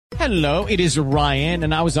Hello, it is Ryan,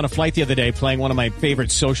 and I was on a flight the other day playing one of my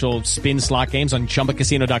favorite social spin slot games on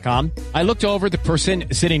ChumbaCasino.com. I looked over at the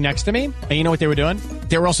person sitting next to me, and you know what they were doing?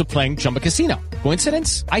 They were also playing Chumba Casino.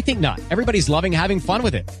 Coincidence? I think not. Everybody's loving having fun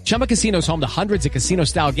with it. Chumba Casino is home to hundreds of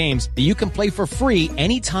casino-style games that you can play for free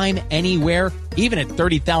anytime, anywhere, even at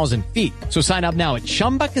 30,000 feet. So sign up now at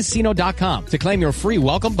ChumbaCasino.com to claim your free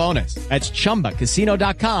welcome bonus. That's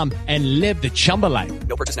ChumbaCasino.com and live the Chumba life.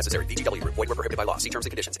 No purchase necessary. VGW. Void where prohibited by law. See terms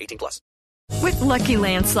and conditions. 18+. With Lucky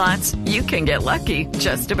Land Slots, you can get lucky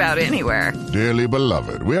just about anywhere. Dearly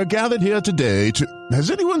beloved, we are gathered here today to... Has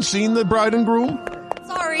anyone seen the bride and groom?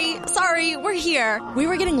 Sorry, we're here. We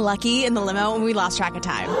were getting lucky in the limo and we lost track of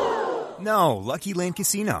time. No, Lucky Land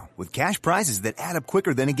Casino, with cash prizes that add up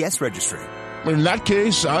quicker than a guest registry. In that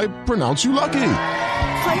case, I pronounce you lucky.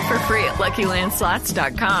 Play for free at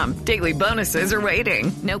LuckyLandSlots.com. Daily bonuses are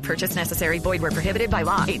waiting. No purchase necessary. Void where prohibited by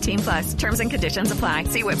law. 18+. Terms and conditions apply.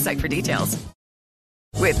 See website for details.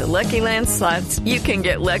 With the Lucky Land Slots, you can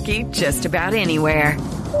get lucky just about anywhere.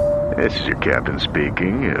 This is your captain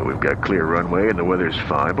speaking. We've got clear runway and the weather's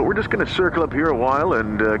fine, but we're just going to circle up here a while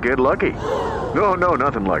and get lucky. No,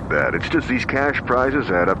 nothing like that. It's just these cash prizes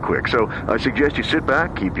add up quick. So I suggest you sit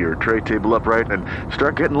back, keep your tray table upright, and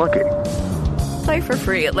start getting lucky. Play for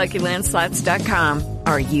free at LuckyLandSlots.com.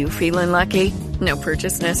 Are you feeling lucky? No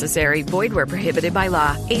purchase necessary. Void where prohibited by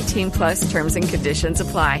law. 18+ terms and conditions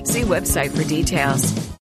apply. See website for details.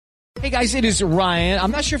 Hey guys, it is Ryan.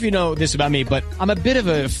 I'm not sure if you know this about me, but I'm a bit of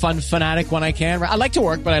a fun fanatic when I can. I like to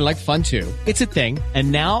work, but I like fun too. It's a thing. And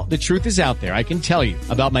now the truth is out there. I can tell you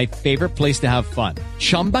about my favorite place to have fun.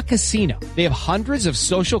 Chumba Casino. They have hundreds of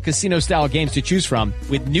social casino style games to choose from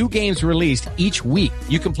with new games released each week.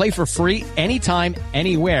 You can play for free anytime,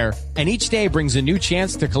 anywhere. And each day brings a new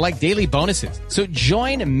chance to collect daily bonuses. So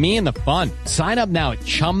join me in the fun. Sign up now at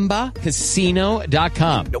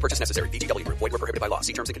ChumbaCasino.com. No purchase necessary. VGW. Void where prohibited by law.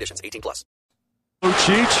 See terms and conditions. 18+.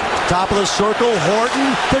 Lucic, top of the circle,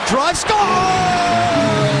 Horton, the drive, score!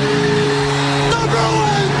 The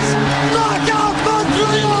Bruins knock out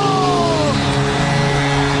Montreal!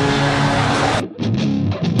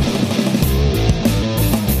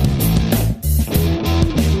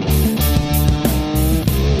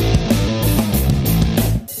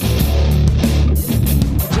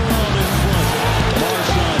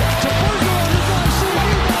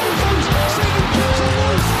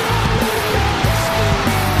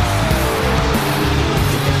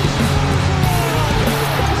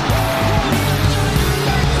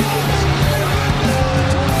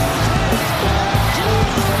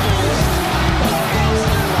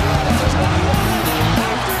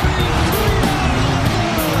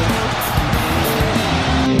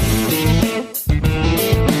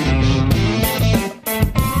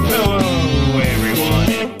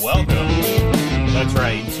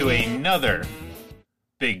 Another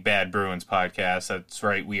Big Bad Bruins podcast. That's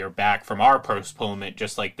right, we are back from our postponement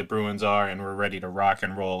just like the Bruins are, and we're ready to rock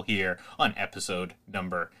and roll here on episode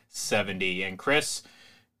number 70. And Chris,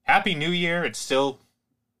 Happy New Year. It's still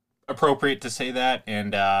appropriate to say that,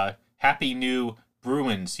 and Happy New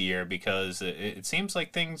Bruins year, because it seems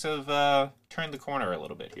like things have turned the corner a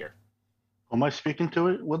little bit here. Who am I speaking to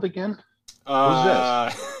it with again?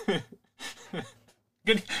 Who's this?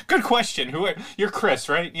 Good question. You're Chris,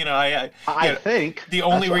 right? You know, I think the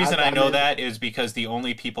only reason I know that is because the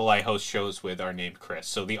only people I host shows with are named Chris.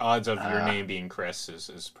 So the odds of your name being Chris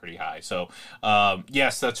is pretty high. So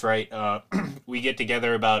yes, that's right. We get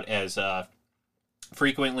together about as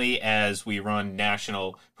frequently as we run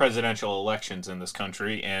national presidential elections in this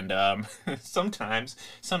country, and sometimes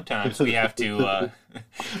we have to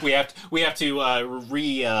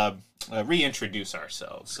reintroduce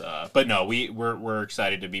ourselves. But no, we're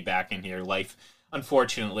excited to be back in here. Life,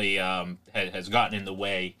 unfortunately, has gotten in the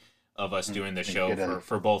way of us doing the show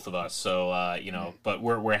for both of us. So but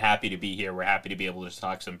we're happy to be here. We're happy to be able to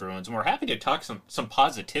talk some Bruins, and we're happy to talk some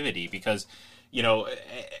positivity, because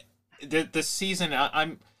this season,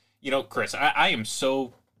 Chris, I am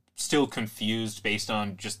so still confused based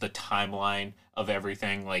on just the timeline of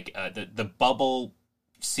everything. Like the bubble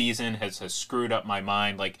season has screwed up my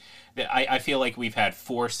mind. Like I feel like we've had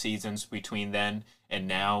 4 seasons between then and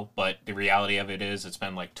now, but the reality of it is it's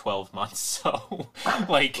been like 12 months. So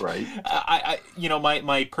like, right.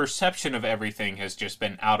 My perception of everything has just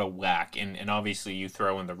been out of whack. And obviously you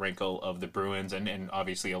throw in the wrinkle of the Bruins and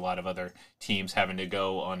obviously a lot of other teams having to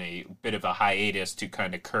go on a bit of a hiatus to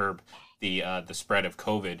kind of curb the spread of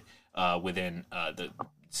COVID within the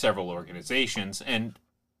several organizations. And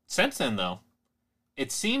since then, though, it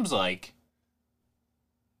seems like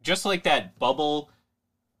just like that bubble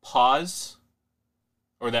pause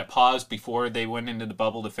or that pause before they went into the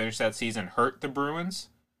bubble to finish that season hurt the Bruins,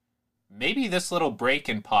 maybe this little break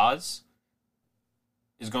and pause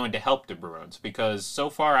is going to help the Bruins, because so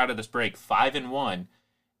far out of this break, 5-1,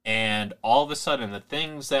 and all of a sudden the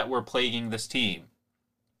things that were plaguing this team,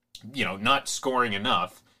 not scoring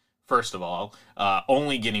enough, first of all,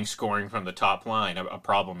 only getting scoring from the top line, a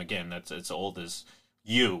problem, again, that's as old as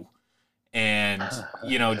you, and,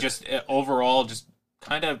 just overall just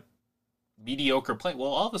kind of mediocre play. Well,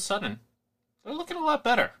 all of a sudden, they're looking a lot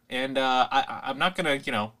better, and I'm not going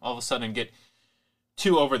to, all of a sudden get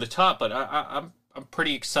too over the top, but I'm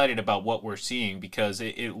pretty excited about what we're seeing, because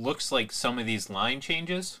it looks like some of these line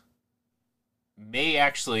changes may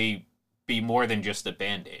actually be more than just a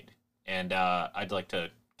Band-Aid. And I'd like to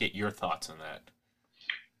get your thoughts on that.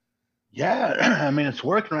 Yeah, I mean, it's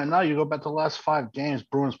working right now. You go back to the last 5 games,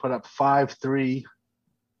 Bruins put up 5-3,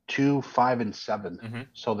 2, 5, and 7. Mm-hmm.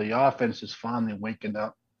 So the offense is finally waking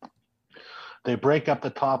up. They break up the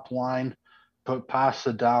top line, put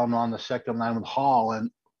Pasta down on the second line with Hall,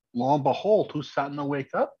 and lo and behold, who's starting to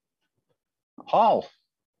wake up? Hall.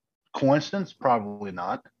 Coincidence? Probably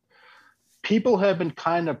not. People have been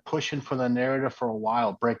kind of pushing for the narrative for a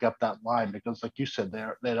while, break up that line, because like you said,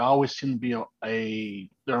 they always seem to be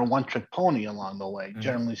they're a one-trick pony along the way. Mm-hmm.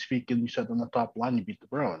 Generally speaking, you said on the top line, you beat the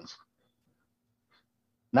Bruins.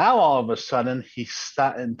 Now, all of a sudden, he's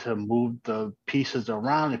starting to move the pieces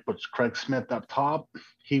around. He puts Craig Smith up top.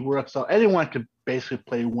 He works out. Anyone could basically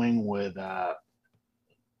play wing with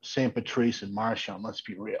St. Patrice and Marchand, let's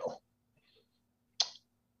be real.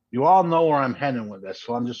 You all know where I'm heading with this,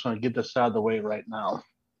 so I'm just going to get this out of the way right now.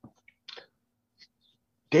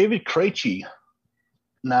 David Krejci.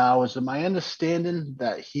 Now, is it my understanding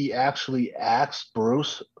that he actually asked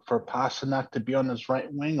Bruce for Pastrnak to be on his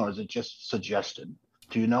right wing, or is it just suggested?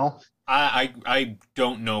 Do you know? I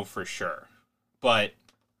don't know for sure, but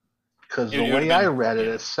because the way I read it,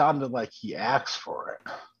 it sounded like he asked for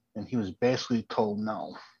it, and he was basically told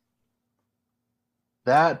no.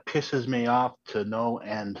 That pisses me off to no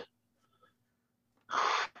end.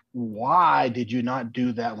 Why did you not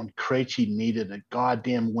do that when Krejci needed a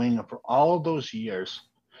goddamn winger for all of those years?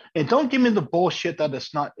 And don't give me the bullshit that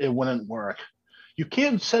it wouldn't work. You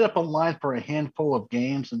can't set up a line for a handful of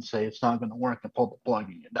games and say it's not going to work and pull the plug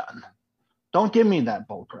and you're done. Don't give me that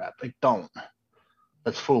bullcrap. Like, don't.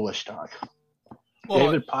 That's foolish talk. Well,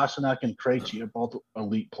 David Pastrnak and Krejci are both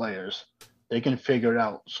elite players. They can figure it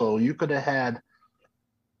out. So you could have had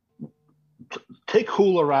take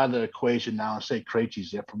Hula out of the equation now and say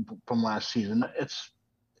Krejci's there from last season. It's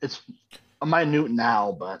minute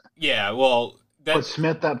now, but yeah, well, put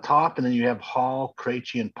Smith up top, and then you have Hall,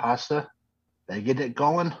 Krejci, and Pasta. They get it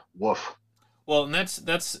going. Woof. Well, and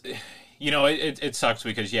that's it sucks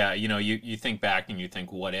because you think back and you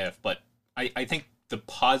think what if, but I think the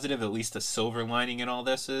positive, at least the silver lining in all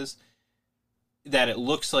this, is that it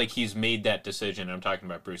looks like he's made that decision. I'm talking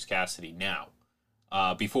about Bruce Cassidy now.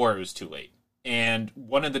 Before it was too late. And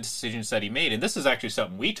one of the decisions that he made, and this is actually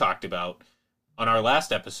something we talked about on our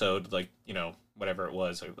last episode, like, whatever it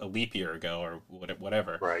was, a leap year ago or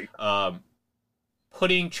whatever. Right.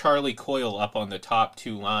 Putting Charlie Coyle up on the top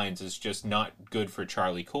 2 lines is just not good for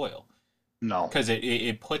Charlie Coyle. No. Because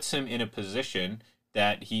it puts him in a position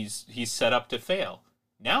that he's set up to fail.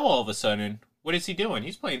 Now, all of a sudden, what is he doing?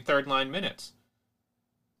 He's playing third-line minutes.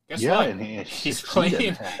 Guess what? And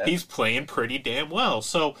he's playing pretty damn well.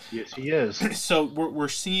 So yes, he is. So we're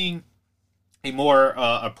seeing a more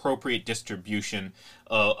appropriate distribution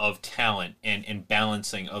of talent and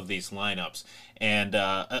balancing of these lineups. And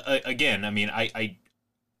again, I mean, I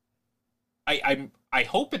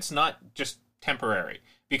hope it's not just temporary,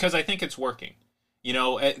 because I think it's working.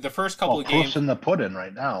 The first couple of games, proof's in the pudding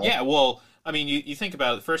right now. Yeah, well, I mean, you think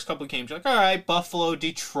about it, the first couple of games, you're like, all right, Buffalo,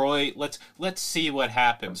 Detroit, let's see what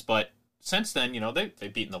happens. But since then,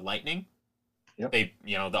 they've beaten the Lightning. Yep. They,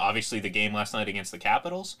 obviously the game last night against the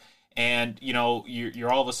Capitals. And,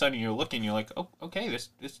 you're all of a sudden you're looking, you're like, oh, okay,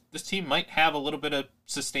 this team might have a little bit of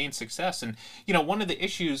sustained success. And, one of the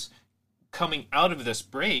issues coming out of this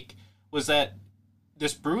break was that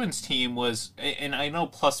this Bruins team was, and I know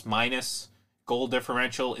plus minus goal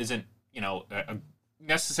differential isn't,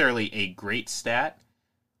 necessarily a great stat,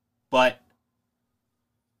 but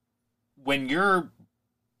when you're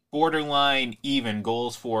borderline even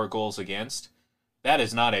goals for, goals against, that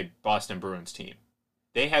is not a Boston Bruins team.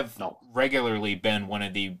 They have regularly been one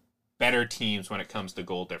of the better teams when it comes to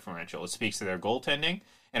goal differential. It speaks to their goaltending,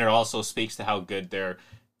 and it also speaks to how good their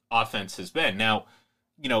offense has been. Now,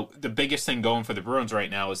 the biggest thing going for the Bruins right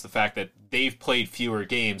now is the fact that they've played fewer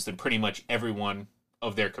games than pretty much everyone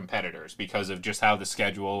of their competitors because of just how the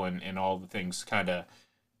schedule and all the things kind of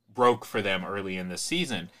broke for them early in the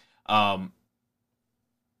season.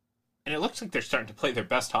 And it looks like they're starting to play their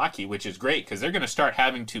best hockey, which is great because they're going to start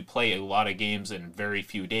having to play a lot of games in very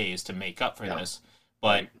few days to make up for this.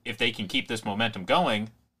 But if they can keep this momentum going,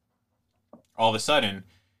 all of a sudden,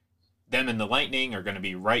 them and the Lightning are going to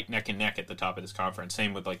be right neck and neck at the top of this conference.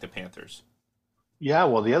 Same with like the Panthers. Yeah,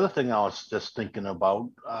 well, the other thing I was just thinking about,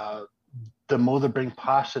 the move to bring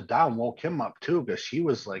Pasha down woke him up too, because he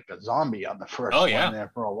was like a zombie on the first one there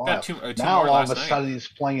for a while. Two now all of a night. sudden he's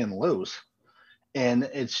playing loose. And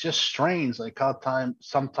it's just strange, like how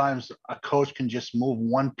sometimes a coach can just move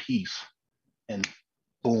one piece and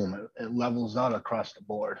boom, it levels out across the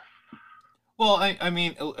board. Well, I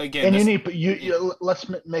mean, again, and let's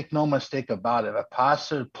make no mistake about it. If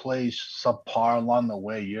Pasha plays subpar along the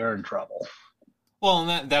way, you're in trouble. Well,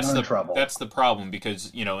 and that's the problem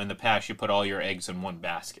because, you know, in the past you put all your eggs in one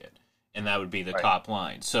basket, and that would be the top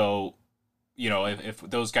line. So, you know, if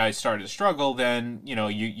those guys started to struggle, then, you know,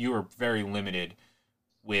 you were very limited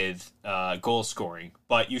with goal scoring,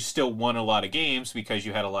 but you still won a lot of games because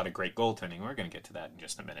you had a lot of great goaltending. We're going to get to that in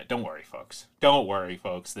just a minute. Don't worry, folks.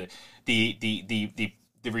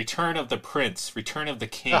 The return of the prince, return of the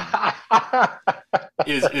king,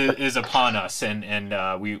 is upon us,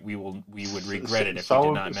 and we would regret it if we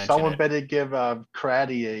did not mention it. Someone better give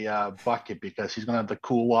Craddy a bucket because he's going to have to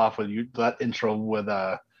cool off with that intro with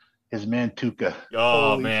his man Tuukka.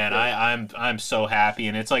 Oh man, I'm so happy,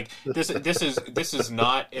 and it's like this is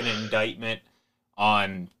not an indictment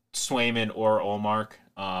on Swayman or Ullmark.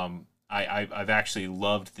 I've actually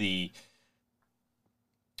loved the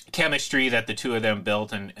chemistry that the two of them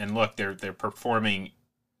built, and look, they're performing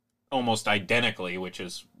almost identically, which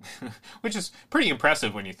is pretty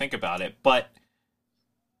impressive when you think about it. But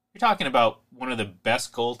you're talking about one of the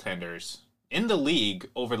best goaltenders in the league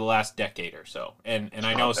over the last decade or so, and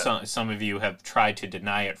I know some of you have tried to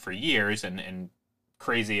deny it for years, and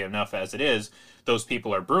crazy enough as it is, those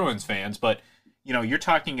people are Bruins fans. But you know, you're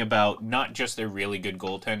talking about not just a really good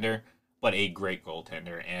goaltender, but a great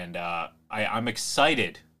goaltender, and I'm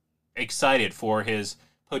excited for his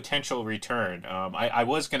potential return. I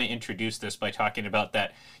was going to introduce this by talking about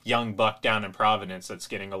that young buck down in Providence that's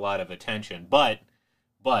getting a lot of attention, but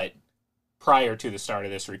prior to the start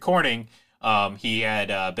of this recording, he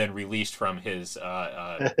had been released from his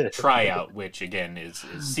tryout, which again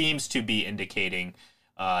seems to be indicating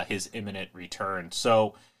his imminent return.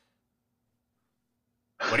 So,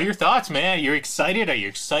 what are your thoughts, man? You're excited? Are you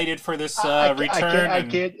excited for this return?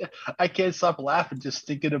 I can't stop laughing just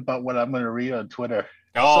thinking about what I'm going to read on Twitter.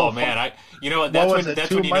 Oh so man,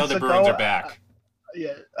 that's when you know the Bruins are back.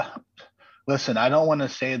 Yeah. Listen, I don't want to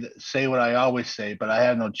say what I always say, but I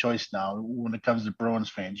have no choice now when it comes to Bruins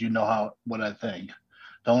fans. You know what I think.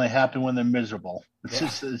 It only happen when they're miserable.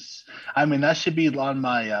 I mean, that should be on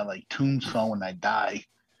my tombstone when I die.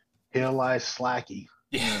 Here lies Slacky.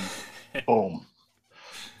 Yeah. Boom.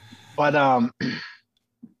 But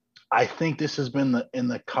I think this has been in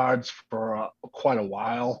the cards for quite a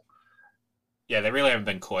while. Yeah, they really haven't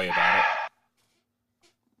been coy about it.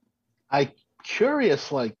 I'm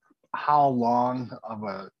curious, how long of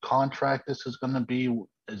a contract this is going to be.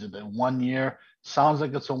 Is it a 1 year? Sounds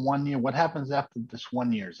like it's a 1 year. What happens after this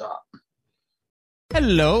 1 year's up?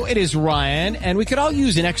 Hello, it is Ryan, and we could all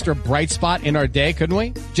use an extra bright spot in our day, couldn't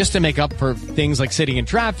we? Just to make up for things like sitting in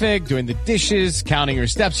traffic, doing the dishes, counting your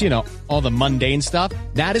steps, all the mundane stuff.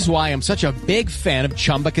 That is why I'm such a big fan of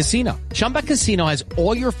Chumba Casino. Chumba Casino has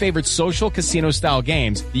all your favorite social casino-style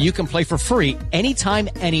games that you can play for free anytime,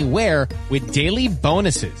 anywhere with daily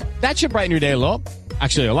bonuses. That should brighten your day a little.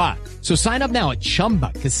 Actually, a lot. So sign up now at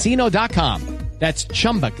ChumbaCasino.com. That's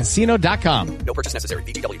ChumbaCasino.com. No purchase necessary.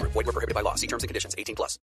 VGW Group. Void where prohibited by law. See terms and conditions.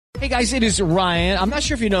 18+. Hey guys, it is Ryan. I'm not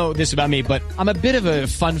sure if you know this about me, but I'm a bit of a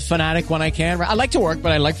fun fanatic when I can. I like to work,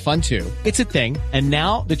 but I like fun too. It's a thing. And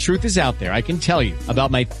now the truth is out there. I can tell you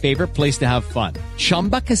about my favorite place to have fun.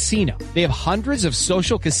 Chumba Casino. They have hundreds of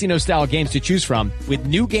social casino style games to choose from with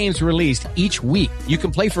new games released each week. You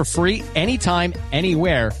can play for free anytime,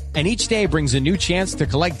 anywhere. And each day brings a new chance to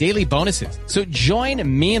collect daily bonuses. So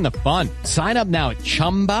join me in the fun. Sign up now at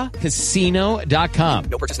ChumbaCasino.com.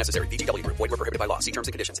 No purchase necessary. VGW Group. Void where prohibited by law. See terms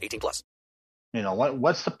and conditions. 18+.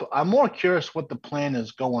 I'm more curious what the plan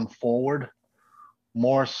is going forward,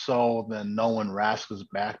 more so than knowing Rask is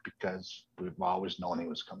back, because we've always known he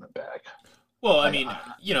was coming back. Well, I mean,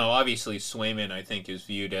 obviously Swayman, I think, is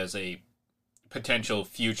viewed as a potential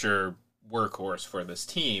future workhorse for this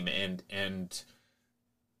team, and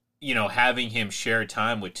having him share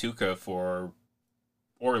time with Tuukka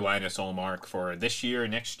or Linus Ullmark for this year,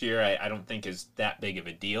 next year, I don't think is that big of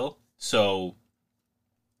a deal. So,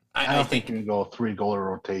 I don't think you can go 3-goaler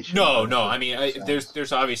rotation. No. I mean,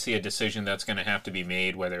 there's obviously a decision that's going to have to be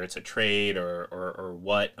made, whether it's a trade or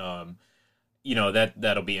what.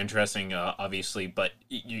 That'll be interesting, obviously. But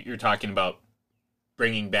you're talking about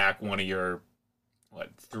bringing back one of your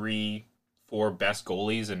 3-4 best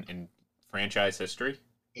goalies in franchise history.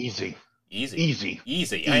 Easy.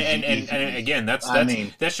 And again,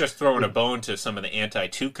 that's just throwing a bone to some of the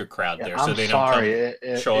anti-Tuukka crowd there, so they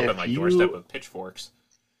don't show up at my doorstep with pitchforks.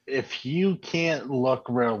 If you can't look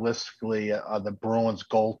realistically at the Bruins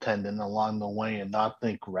goaltending along the way and not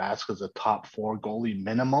think Rask is a top 4 goalie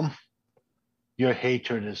minimum, your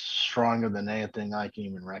hatred is stronger than anything I can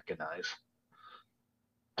even recognize.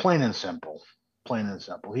 Plain and simple.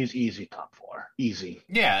 He's easy top 4. Easy.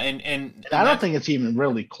 Yeah, and I don't think it's even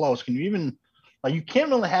really close. Can you even you can't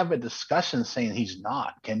really have a discussion saying he's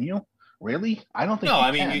not, can you? Really? I don't think. No,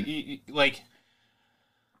 I mean,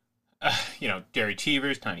 Derry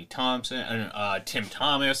Cheevers, Tiny Thompson, Tim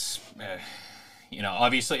Thomas.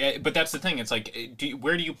 Obviously, but that's the thing. It's like,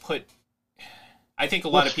 where do you put? I think a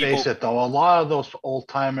lot of people. Let's face it, though, a lot of those old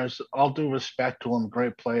timers, all due respect to them,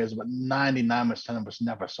 great players, but 99% of us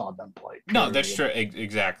never saw them play. Period. No, that's true,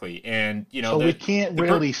 exactly, and so we can't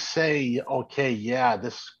really say, okay, yeah,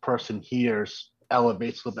 this person here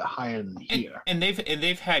elevates a little bit higher than here. And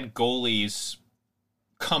they've had goalies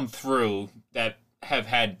come through that have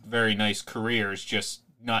had very nice careers, just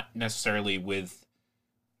not necessarily with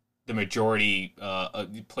the majority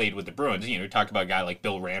played with the Bruins. You talk about a guy like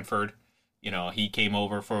Bill Ranford. He came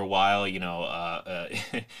over for a while.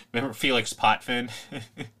 Remember Felix Potvin?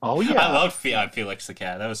 Oh yeah, I loved Felix the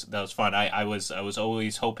Cat. That was fun. I was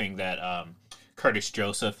always hoping that Curtis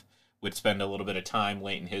Joseph would spend a little bit of time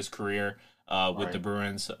late in his career with the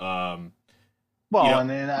Bruins. And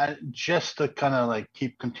then just to kind of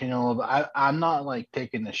keep continuing, I'm not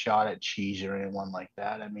taking a shot at Cheese or anyone like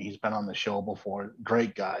that. I mean, he's been on the show before.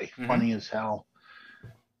 Great guy, funny as hell.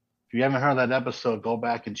 If you haven't heard that episode, go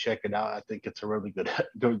back and check it out. I think it's a really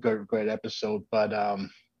great episode. But a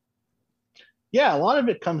lot of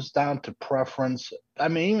it comes down to preference. I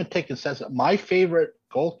mean, even taking sense, my favorite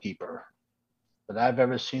goalkeeper that I've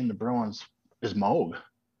ever seen the Bruins is Moog.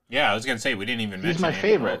 Yeah, I was gonna say we didn't even mention. He's my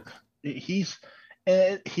favorite. He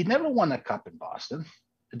never won a cup in Boston.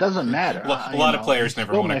 It doesn't matter. Well, a lot of players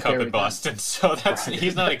never won a cup in Boston, so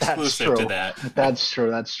he's not exclusive to that. That's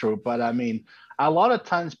true. But I mean, a lot of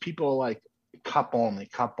times people are cup only.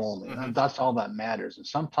 Mm-hmm. That's all that matters. And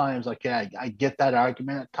sometimes, I get that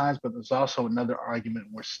argument at times, but there's also another argument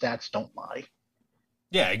where stats don't lie.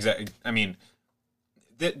 Yeah, exactly. I mean,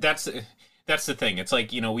 that's the thing. It's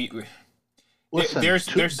Listen,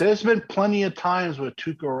 there's been plenty of times where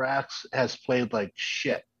Tuukka Rask has played like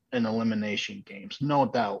shit in elimination games, no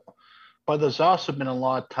doubt. But there's also been a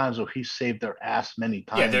lot of times where he saved their ass many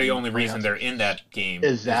times. Yeah, they're the only reason they're in that game.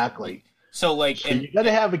 Exactly. So you got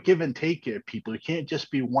to have a give and take here, people. You can't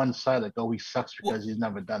just be one side he sucks because he's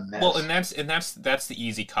never done this. Well, and that's the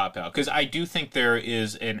easy cop out, because I do think there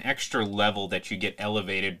is an extra level that you get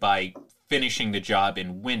elevated by finishing the job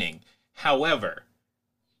and winning. However,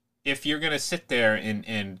 if you're going to sit there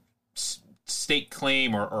and stake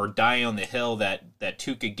claim or die on the hill that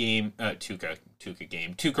Tuukka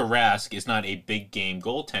Rask is not a big game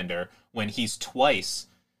goaltender when he's twice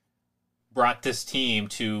brought this team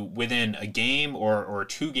to within a game or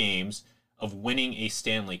 2 games of winning a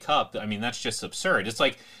Stanley Cup. I mean, that's just absurd. It's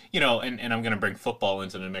and I'm going to bring football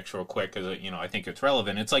into the mix real quick because, I think it's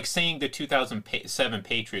relevant. It's like saying the 2007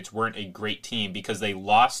 Patriots weren't a great team because they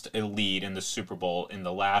lost a lead in the Super Bowl in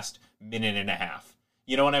the last minute and a half.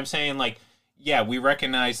 You know what I'm saying? Yeah, we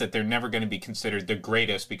recognize that they're never going to be considered the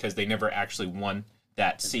greatest because they never actually won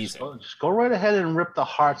that season. Just go right ahead and rip the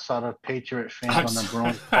hearts out of Patriot fans on the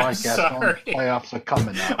Bruins podcast. The playoffs are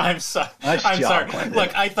coming up. I'm sorry.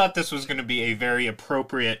 Look, I thought this was going to be a very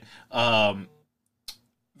appropriate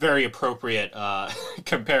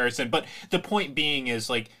comparison. But the point being is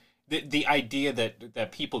the idea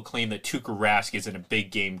that people claim that Tuukka Rask isn't a big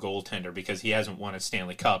game goaltender because he hasn't won a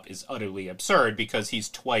Stanley Cup is utterly absurd, because he's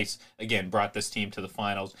twice again brought this team to the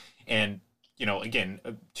finals. And again,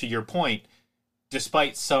 to your point,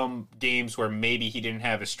 despite some games where maybe he didn't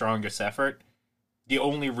have his strongest effort, the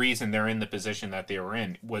only reason they're in the position that they were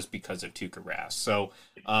in was because of Tuukka Rask. So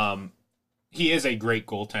he is a great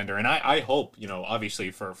goaltender, and I hope,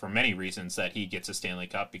 obviously for many reasons, that he gets a Stanley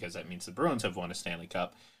Cup, because that means the Bruins have won a Stanley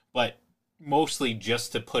Cup, but mostly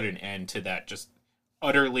just to put an end to that just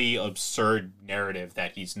utterly absurd narrative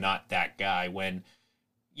that he's not that guy when,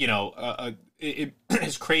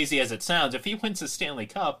 as crazy as it sounds, if he wins a Stanley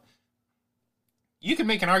Cup, you can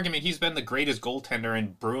make an argument he's been the greatest goaltender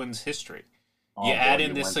in Bruins history. You add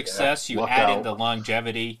in the success, you add in the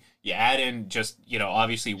longevity, you add in just,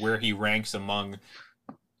 obviously where he ranks among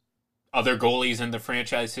other goalies in the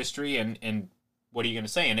franchise history, and what are you going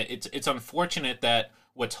to say? And it's unfortunate that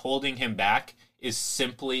what's holding him back is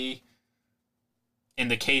simply in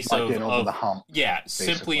the case of the hump,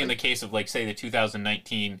 simply in the case of, like, say, the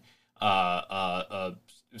 2019 playoffs,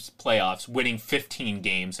 winning 15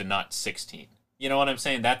 games and not 16. You know what I'm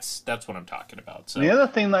saying? That's what I'm talking about. So the other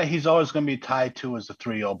thing that he's always going to be tied to is the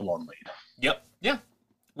 3-0 blown lead. Yep. Yeah.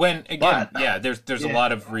 When again, there's a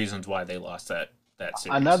lot of reasons why they lost that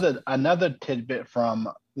series. Another tidbit from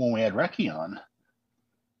when we had Recchi on.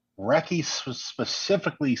 Recchi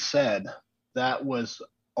specifically said that was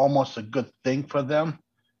almost a good thing for them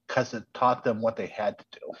because it taught them what they had to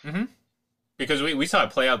do. Mm-hmm. Because we saw it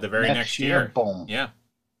play out the very next year. Boom. Yeah.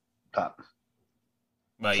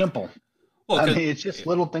 Simple. Well, it's just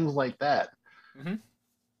little things like that. Mm-hmm.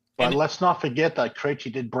 But let's not forget that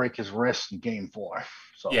Krejci did break his wrist in Game 4.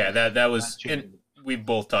 So that was, and we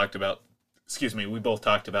both talked about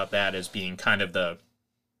that as being kind of the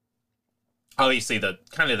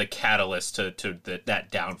catalyst to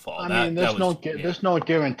that downfall. I mean, there's no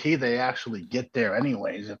guarantee they actually get there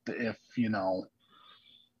anyways. If in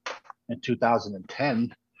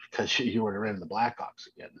 2010, because you were in the Blackhawks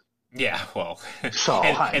again. Yeah, well, so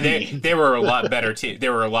they were a lot better team. They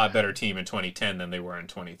were a lot better team in 2010 than they were in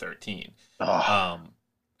 2013. And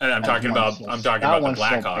I'm talking about the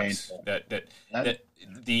Blackhawks. So that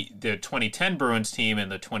the 2010 Bruins team and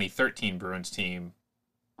the 2013 Bruins team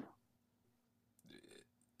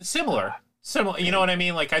similar. You know what I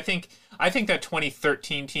mean? Like I think that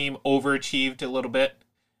 2013 team overachieved a little bit,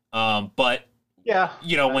 but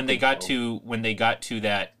when they got to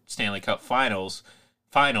that Stanley Cup final.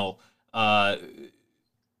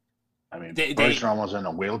 Bergeron was in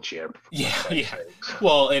a wheelchair. Yeah.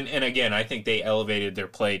 Well, and again, I think they elevated their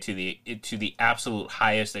play to the absolute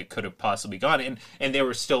highest they could have possibly gone, and they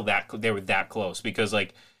were still that close because,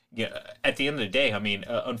 like, at the end of the day, I mean,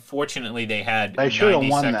 unfortunately, they should have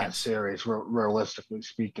won that series. Realistically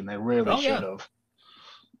speaking, they really should have.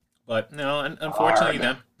 But no, unfortunately,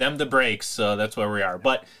 them the breaks. So that's where we are.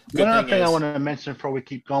 But another thing I want to mention before we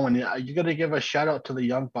keep going, you got to give a shout out to the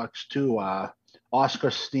Young Bucks too.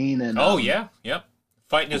 Oscar Steen and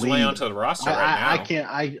fighting his way onto the roster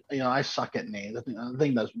right now. I suck at names. I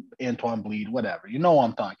think that's Antoine Bleed, whatever. You know what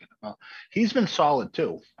I'm talking about. He's been solid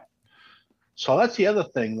too. So that's the other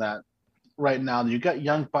thing that right now you got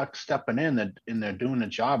Young Bucks stepping in and they're doing the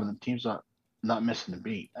job, and the team's not missing the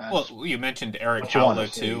beat. Well, you mentioned Eric Howler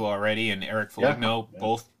too already, and Eric Foligno,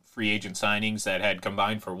 both free agent signings that had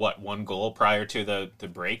combined for one goal prior to the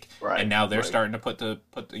break, and now they're starting to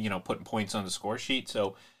putting points on the score sheet.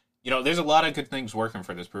 So, there's a lot of good things working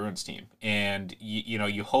for this Bruins team, and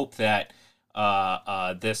you hope that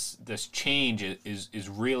this change is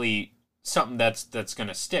really something that's going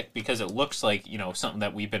to stick, because it looks like something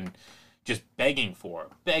that we've been just begging for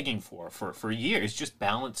years, just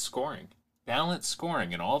balanced scoring,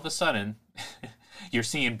 and all of a sudden you're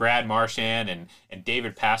seeing Brad Marchand and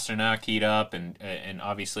David Pastrnak heat up, and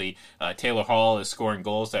obviously Taylor Hall is scoring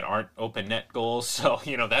goals that aren't open net goals, so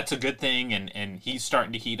that's a good thing, and he's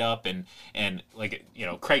starting to heat up, and like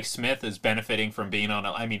Craig Smith is benefiting from being on.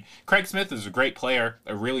 I mean, Craig Smith is a great player,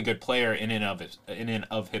 a really good player in and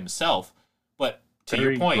of himself, but to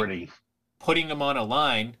your point, putting him on a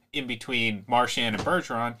line in between Marchand and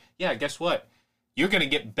Bergeron, guess what? You're going to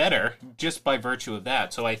get better just by virtue of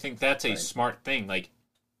that. So I think that's a smart thing. Like,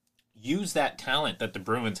 use that talent that the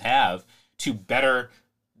Bruins have to better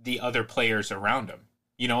the other players around them.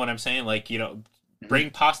 You know what I'm saying? Like, bring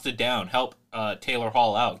Pasta down, help Taylor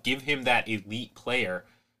Hall out, give him that elite player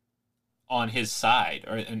on his side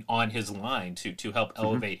and on his line to help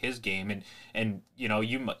elevate his game. And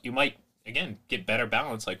you might again get better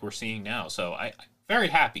balance like we're seeing now. So I very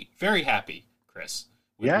happy, Chris.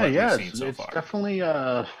 It's definitely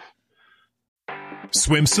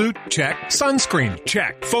Swimsuit? Check. Sunscreen?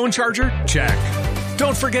 Check. Phone charger? Check.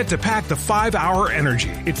 Don't forget to pack the 5-Hour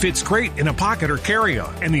Energy. It fits great in a pocket or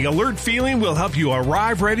carry-on, and the alert feeling will help you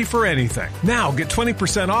arrive ready for anything. Now get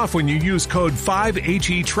 20% off when you use code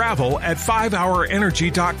 5HETRAVEL at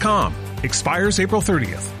 5hourenergy.com. Expires April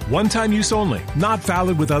 30th. One-time use only. Not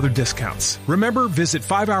valid with other discounts. Remember, visit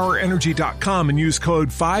 5hourenergy.com and use code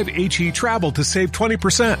 5HETRAVEL to save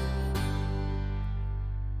 20%.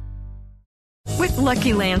 With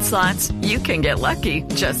Lucky Land Slots, you can get lucky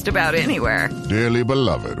just about anywhere. Dearly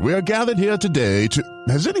beloved, we are gathered here today to...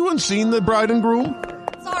 Has anyone seen the bride and groom?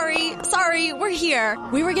 Sorry, we're here.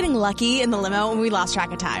 We were getting lucky in the limo and we lost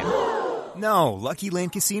track of time. No, Lucky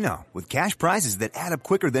Land Casino, with cash prizes that add up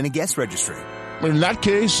quicker than a guest registry. in that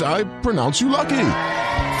case, I pronounce you lucky.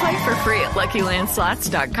 Play for free at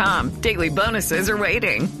LuckyLandSlots.com. Daily bonuses are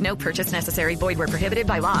waiting. No purchase necessary. Void where prohibited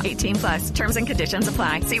by law. 18+. Terms and conditions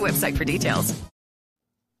apply. See website for details.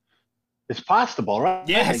 It's possible, right?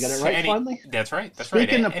 Yes. I got it right, finally? That's right.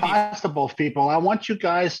 Speaking of possible people, I want you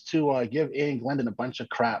guys to give Ian Glendon a bunch of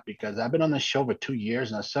crap because I've been on this show for 2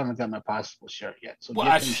 years and I still haven't got my possible shirt yet. So give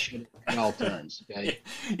him shit in all turns, okay?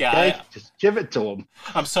 Yeah, okay? Just give it to him.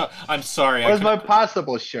 I'm sorry. Where's my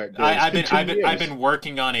possible shirt? I've been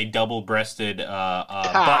working on a double-breasted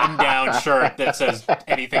button-down shirt that says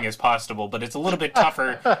anything is possible, but it's a little bit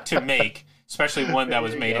tougher to make. Especially one that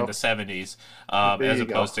was made in the 70s, as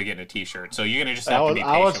opposed to getting a T-shirt. So you're gonna just have to be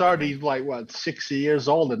patient. I was already 60 years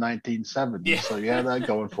old in 1970, so you have that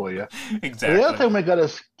going for you. Exactly. The other thing we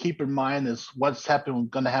gotta keep in mind is what's going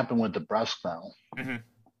to happen with DeBrusk now. Mm-hmm.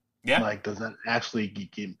 Yeah. Does that actually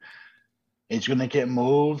is going to get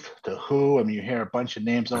moved to who? I mean, you hear a bunch of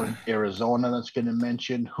names out in Arizona that's getting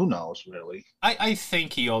mentioned. Who knows, really? I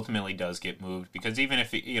think he ultimately does get moved because even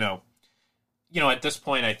if at this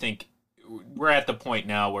point, I think. We're at the point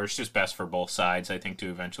now where it's just best for both sides, I think, to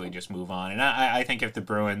eventually just move on. And I think if the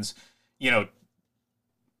Bruins,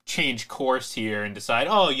 change course here and decide,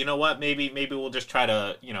 oh, you know what, maybe we'll just try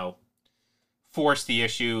to, force the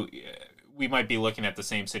issue, we might be looking at the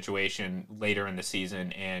same situation later in the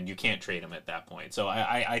season, and you can't trade him at that point. So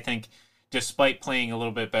I think despite playing a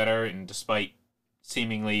little bit better and despite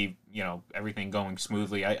seemingly, everything going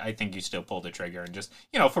smoothly, I think you still pull the trigger and just,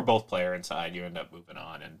 for both player and side, you end up moving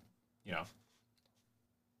on and,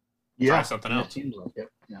 try something else. It seems like it.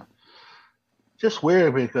 Yeah, just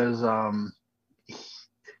weird because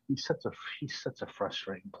he's such a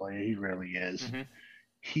frustrating player. He really is. Mm-hmm.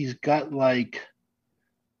 He's got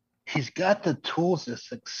the tools to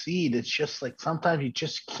succeed. It's just like sometimes you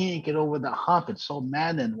just can't get over the hump. It's so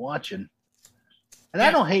maddening watching. And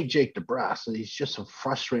I don't hate Jake DeBrusk. He's just a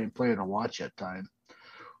frustrating player to watch at times.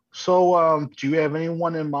 So, do you have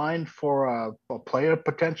anyone in mind for a player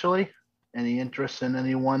potentially? Any interest in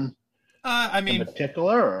anyone in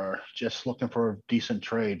particular, or just looking for a decent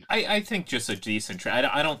trade? I think just a decent trade.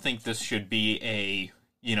 I don't think this should be a,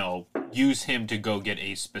 use him to go get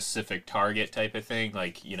a specific target type of thing.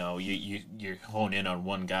 Like, you hone in on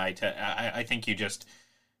one guy. I think you just,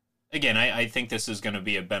 again, I think this is going to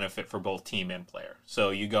be a benefit for both team and player. So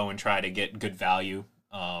you go and try to get good value.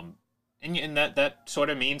 And that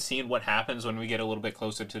sort of means seeing what happens when we get a little bit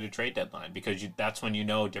closer to the trade deadline, because that's when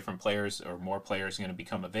different players or more players are going to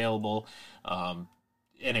become available. And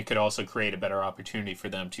it could also create a better opportunity for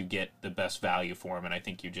them to get the best value for him. And I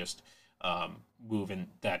think you just move in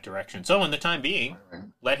that direction. So in the time being,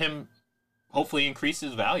 let him hopefully increase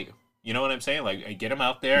his value. You know what I'm saying? Like, get him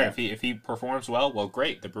out there. Yeah. If he performs well,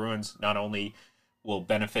 great. The Bruins not only will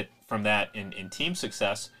benefit from that in team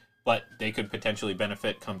success, but they could potentially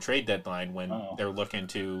benefit come trade deadline when they're looking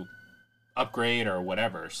to upgrade or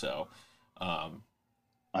whatever. So, I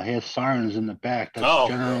hear sirens in the back. That's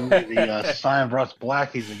generally the sign for us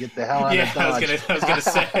Blackies to get the hell out of Dodge.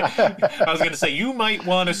 I was gonna say you might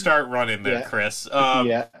want to start running there, Chris.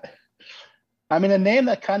 Yeah. I mean, a name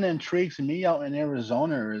that kind of intrigues me out in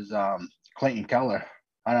Arizona is Clayton Keller.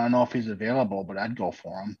 I don't know if he's available, but I'd go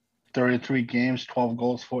for him. 33 games, 12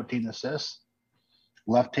 goals, 14 assists.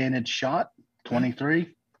 Left-handed shot,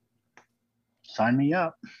 23. Sign me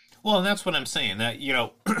up. Well, that's what I'm saying. That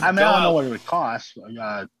I don't know what it would cost.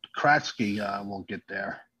 Kratzky will get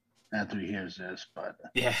there after he hears this, but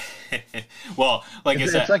yeah. Well, I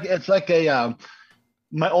said, it's like a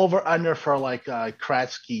my over under for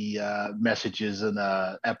Kratzky messages and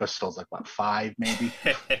episodes, 5 maybe.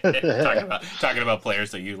 talking about players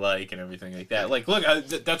that you like and everything like that. Look,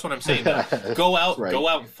 that's what I'm saying. Go out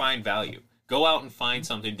and find value. Go out and find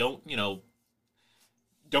something. Don't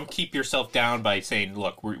keep yourself down by saying,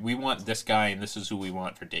 look, we want this guy and this is who we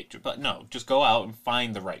want for Jake. But no, just go out and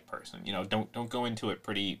find the right person. Don't go into it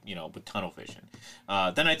pretty, with tunnel vision.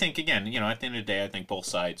 Then I think, again, at the end of the day, I think both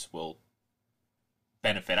sides will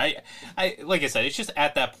benefit. I like I said, it's just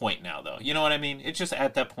at that point now, though. You know what I mean? It's just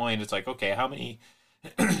at that point, it's like, okay, how many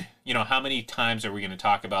times are we going to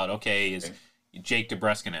talk about, okay, is Jake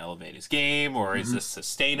DeBrusk going to elevate his game, or is this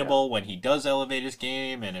sustainable when he does elevate his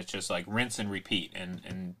game? And it's just like rinse and repeat.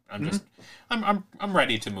 And I'm just I'm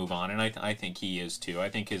ready to move on, and I think he is too. I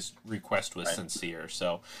think his request was sincere.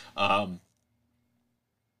 So,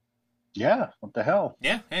 yeah, what the hell?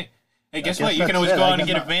 Yeah, hey, guess what? You can always go out and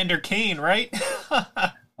get a Vander Kane, right?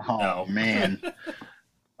 Man.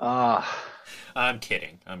 I'm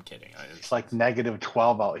kidding. It's like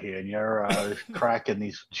 -12 out here, and you're cracking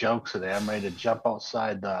these jokes today. I'm ready to jump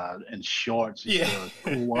outside in shorts to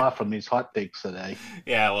cool off from these hot takes today.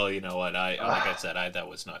 Yeah, well, you know what? Like I said, that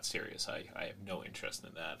was not serious. I have no interest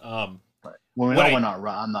in that. Right. Well, I'm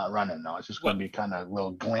not running though. It's just going to be kind of a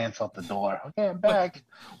little glance out the door. Okay, I'm back.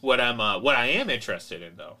 What I am interested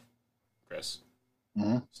in though, Chris,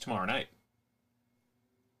 is tomorrow night.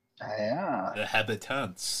 Yeah. The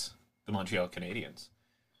Habitants, the Montreal Canadiens,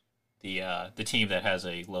 the team that has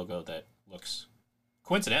a logo that looks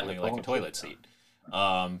coincidentally like a toilet seat.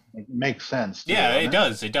 It makes sense. Too, yeah, it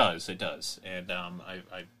does. It does. And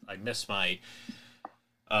I miss my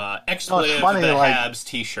expletive the Habs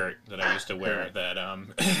T-shirt that I used to wear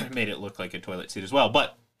that made it look like a toilet seat as well.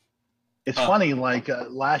 But it's funny, like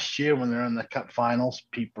last year when they're in the Cup Finals,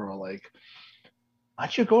 people were like,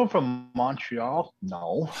 "Aren't you going from Montreal?"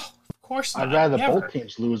 No, of course not. I'd rather both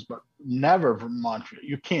teams lose, but never from Montreal.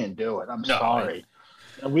 You can't do it. I'm sorry.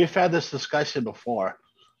 We've had this discussion before.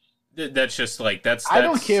 That's just like that's. I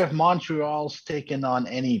don't care if Montreal's taking on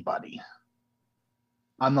anybody.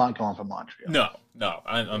 I'm not going for Montreal. No,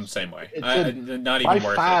 I'm the same way. Not even my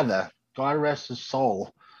worth father, God rest his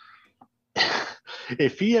soul,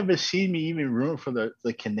 if he ever seen me even root for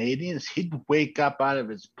the Canadians, he'd wake up out of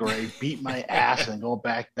his grave, beat my ass, and go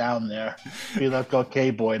back down there. Be like,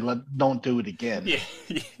 okay, boy, don't do it again. Yeah.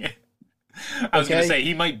 I was going to say,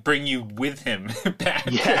 he might bring you with him back.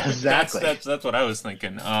 Yeah, exactly. That's what I was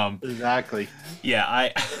thinking. Exactly. Yeah,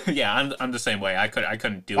 I'm the same way. I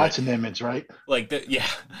couldn't do That's it. An image, right? Like I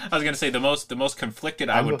was going to say the most conflicted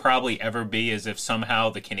I would probably ever be is if somehow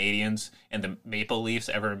the Canadians and the Maple Leafs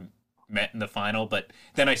ever met in the final, but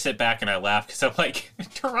then I sit back and I laugh because I'm like,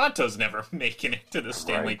 Toronto's never making it to the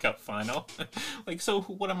Stanley Cup final. Like, so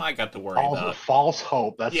what am I got to worry about? False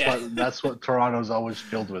hope. That's what Toronto's always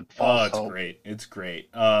filled with. False hope. It's great.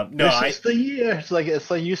 It's the year. It's like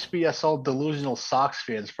used to be us all delusional Sox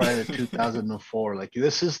fans prior to 2004. Like,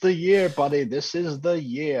 this is the year, buddy. This is the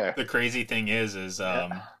year. The crazy thing is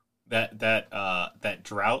that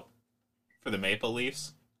drought for the Maple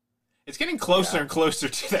Leafs. It's getting closer and closer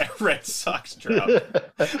to that Red Sox drought.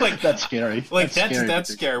 Like that's scary. Like that's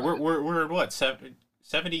scary. We're what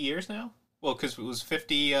 70 years now? Well, because it was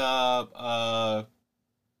 50. What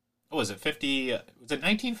was it? 50? Was it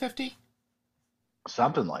 1950?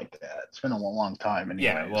 Something like that. It's been a long time. Anyways.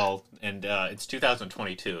 Yeah. Well, and it's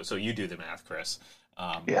 2022. So you do the math, Chris.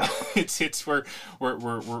 Yeah. It's we're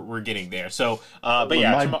getting there. So, but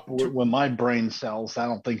when my brain cells, I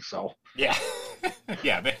don't think so. Yeah.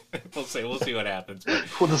 Yeah, we'll see what happens. But,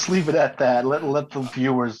 we'll just leave it at that. Let the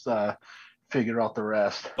viewers figure out the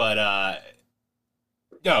rest. But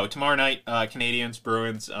tomorrow night, Canadiens,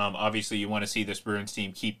 Bruins. Obviously, you want to see this Bruins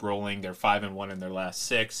team keep rolling. They're 5-1 in their last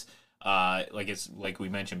 6. Like we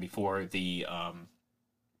mentioned before, the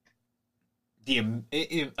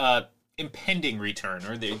impending return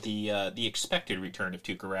or the expected return of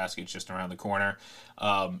Tuukka Rask is just around the corner.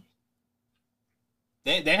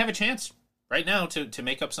 They have a chance right now to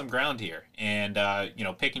make up some ground here, and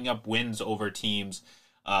picking up wins over teams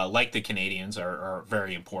like the Canadiens are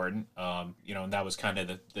very important. And that was kind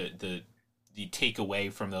of the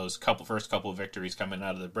takeaway from those first couple of victories coming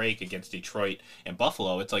out of the break against Detroit and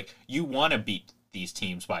Buffalo. It's like you want to beat these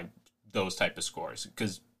teams by those type of scores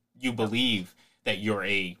because you believe that you're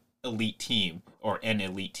a elite team or an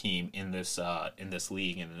elite team in this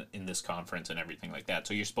league and in this conference and everything like that.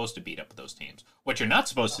 So you're supposed to beat up those teams. What you're not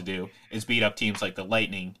supposed to do is beat up teams like the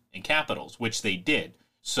Lightning and Capitals, which they did.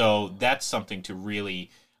 So that's something to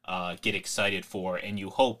really get excited for, and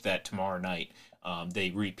you hope that tomorrow night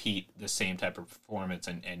they repeat the same type of performance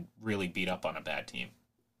and really beat up on a bad team.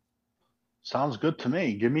 Sounds good to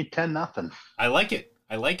me. Give me 10-0. I like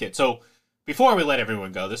it. So before we let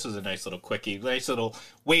everyone go, this is a nice little quickie, nice little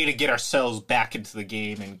way to get ourselves back into the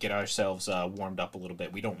game and get ourselves warmed up a little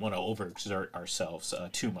bit. We don't want to overexert ourselves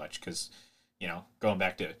too much because, going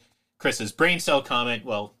back to Chris's brain cell comment,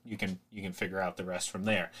 well, you can figure out the rest from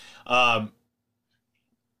there. I'll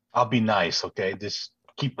be nice, okay? Just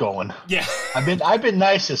keep going. Yeah, I've been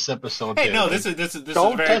nice this episode. Hey, too. No, this is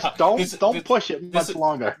don't push it much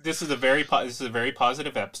longer. This is a very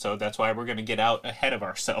positive episode. That's why we're going to get out ahead of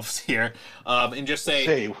ourselves here, and just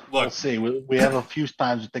say, look, we'll see. We have a few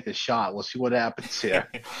times to take a shot. We'll see what happens here.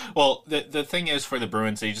 Well, the thing is for the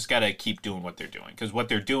Bruins, they just got to keep doing what they're doing because what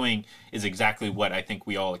they're doing is exactly what I think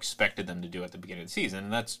we all expected them to do at the beginning of the season,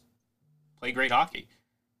 and that's play great hockey.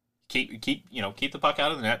 Keep the puck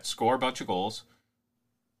out of the net, score a bunch of goals,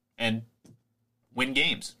 and win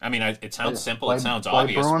games. I mean, it sounds simple. It sounds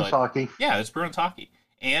obvious. Bruins hockey. Yeah, it's Bruins hockey.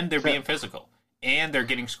 And they're being physical. and they're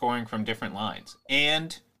getting scoring from different lines,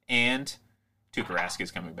 and Tuukka Rask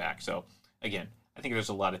is coming back. So again, I think there's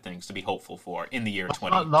a lot of things to be hopeful for in the year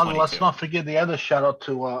 2022. Let's not forget the other shout out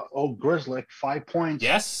to old Grizzly, 5 points.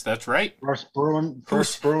 Yes, that's right. First Bruin. Who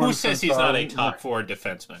says he's not a top 4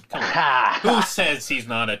 defenseman? Come on. Who says he's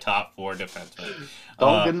not a top 4 defenseman?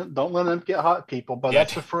 Don't let them get hot, people. But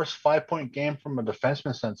that's the first 5-point game from a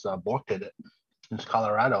defenseman since Bork did it. Since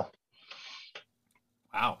Colorado.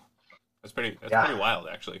 Wow, that's pretty wild,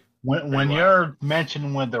 actually. When you're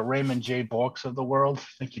mentioned with the Raymond J. Borks of the world, I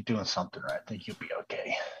think you're doing something right. I think you'll be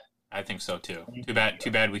okay. I think so too. Too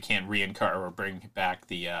bad we can't reincarnate or bring back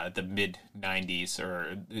the mid '90s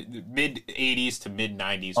or mid '80s to mid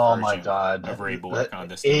 '90s oh version my God. of Ray Bork on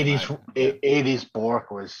this. '80s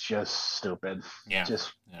Bork was just stupid. Yeah,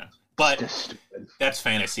 just But just stupid. That's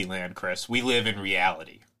fantasy land, Chris. We live in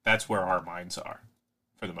reality. That's where our minds are,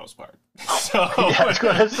 for the most part. So I was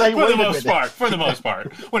going to say, for the most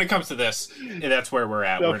part, when it comes to this, that's where we're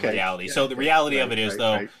at. We're in reality. Yeah, so the reality of it is,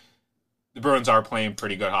 the Bruins are playing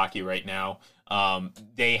pretty good hockey right now.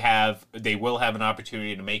 They will have an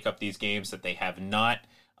opportunity to make up these games that they have not,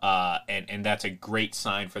 and that's a great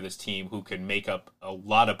sign for this team, who can make up a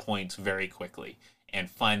lot of points very quickly and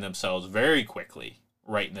find themselves very quickly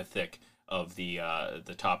right in the thick of the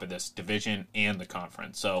top of this division and the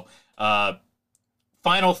conference. So,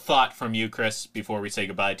 final thought from you, Chris, before we say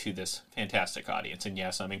goodbye to this fantastic audience. And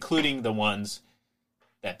yes, I'm including the ones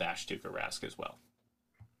that bash Tuukka Rask as well.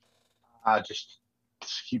 Just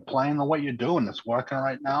keep playing the way you're doing. It's working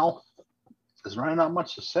right now. There's really not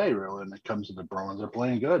much to say, really, when it comes to the Bruins. They're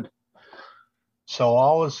playing good. So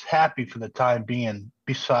always happy for the time being,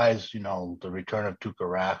 besides, the return of Tuukka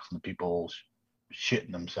Rask and the people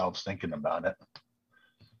shitting themselves thinking about it.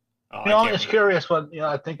 I'm just curious when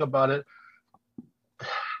I think about it.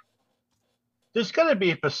 There's got to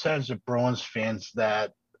be a percentage of Bruins fans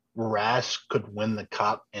that Rask could win the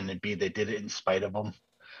cup, and they did it in spite of him.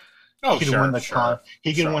 Oh, he can win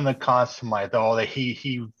the Conn Smythe. That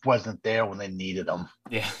he wasn't there when they needed him.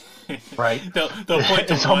 Yeah, right. They'll point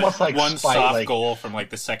to almost like one spite, soft goal from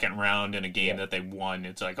the second round in a game that they won.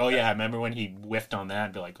 It's like, oh yeah, I remember when he whiffed on that.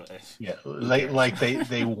 And be like, yeah,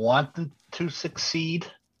 they want them to succeed,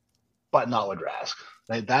 but not with Rask.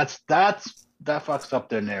 That fucks up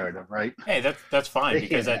their narrative, right? Hey, that's fine,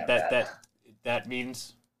 because that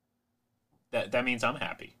means I'm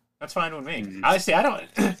happy. That's fine with me. Mm-hmm. I don't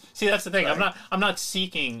see. That's the thing. Right. I'm not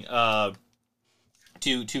seeking to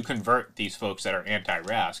convert these folks that are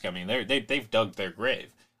anti-Rask. I mean, they've dug their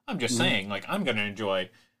grave. I'm just saying, I'm going to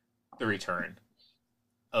enjoy the return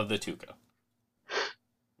of the Tuukka.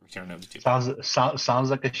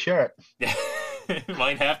 Sounds like a shirt. Yeah. It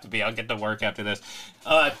might have to be. I'll get to work after this.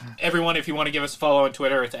 Everyone, if you want to give us a follow on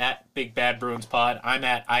Twitter, it's at Big Bad Bruins Pod. I'm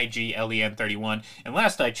at IGLEN31. And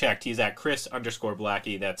last I checked, he's at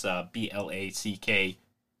Chris_Blackie. That's BLACKEY.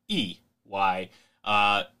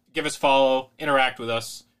 Give us a follow. Interact with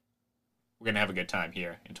us. We're going to have a good time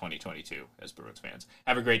here in 2022 as Bruins fans.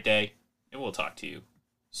 Have a great day, and we'll talk to you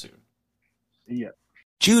soon. See ya.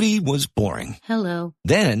 Judy was boring. Hello.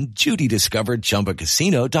 Then Judy discovered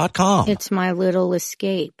ChumbaCasino.com. It's my little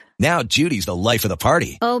escape. Now Judy's the life of the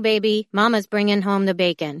party. Oh, baby, mama's bringing home the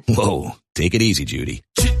bacon. Whoa, take it easy, Judy.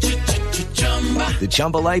 The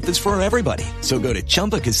Chumba life is for everybody. So go to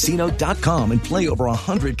ChumbaCasino.com and play over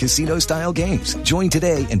 100 casino-style games. Join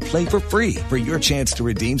today and play for free for your chance to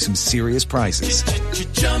redeem some serious prizes.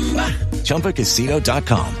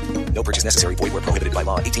 ChumbaCasino.com. No purchase necessary. Void where prohibited by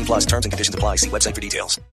law. 18+ terms and conditions apply. See website for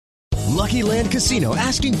details. Lucky Land Casino,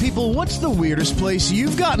 asking people, what's the weirdest place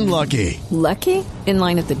you've gotten lucky? Lucky? In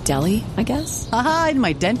line at the deli, I guess? Aha, in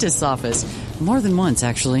my dentist's office. More than once,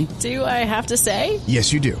 actually. Do I have to say?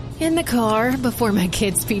 Yes, you do. In the car before my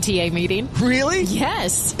kids' PTA meeting. Really?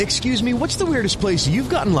 Yes. Excuse me, what's the weirdest place you've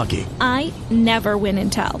gotten lucky? I never win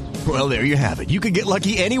and tell. Well, there you have it. You can get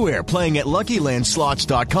lucky anywhere, playing at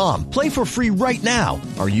LuckyLandSlots.com. Play for free right now.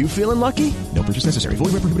 Are you feeling lucky? No purchase necessary.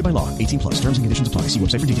 Void where prohibited by law. 18+ terms and conditions apply. See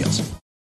website for details.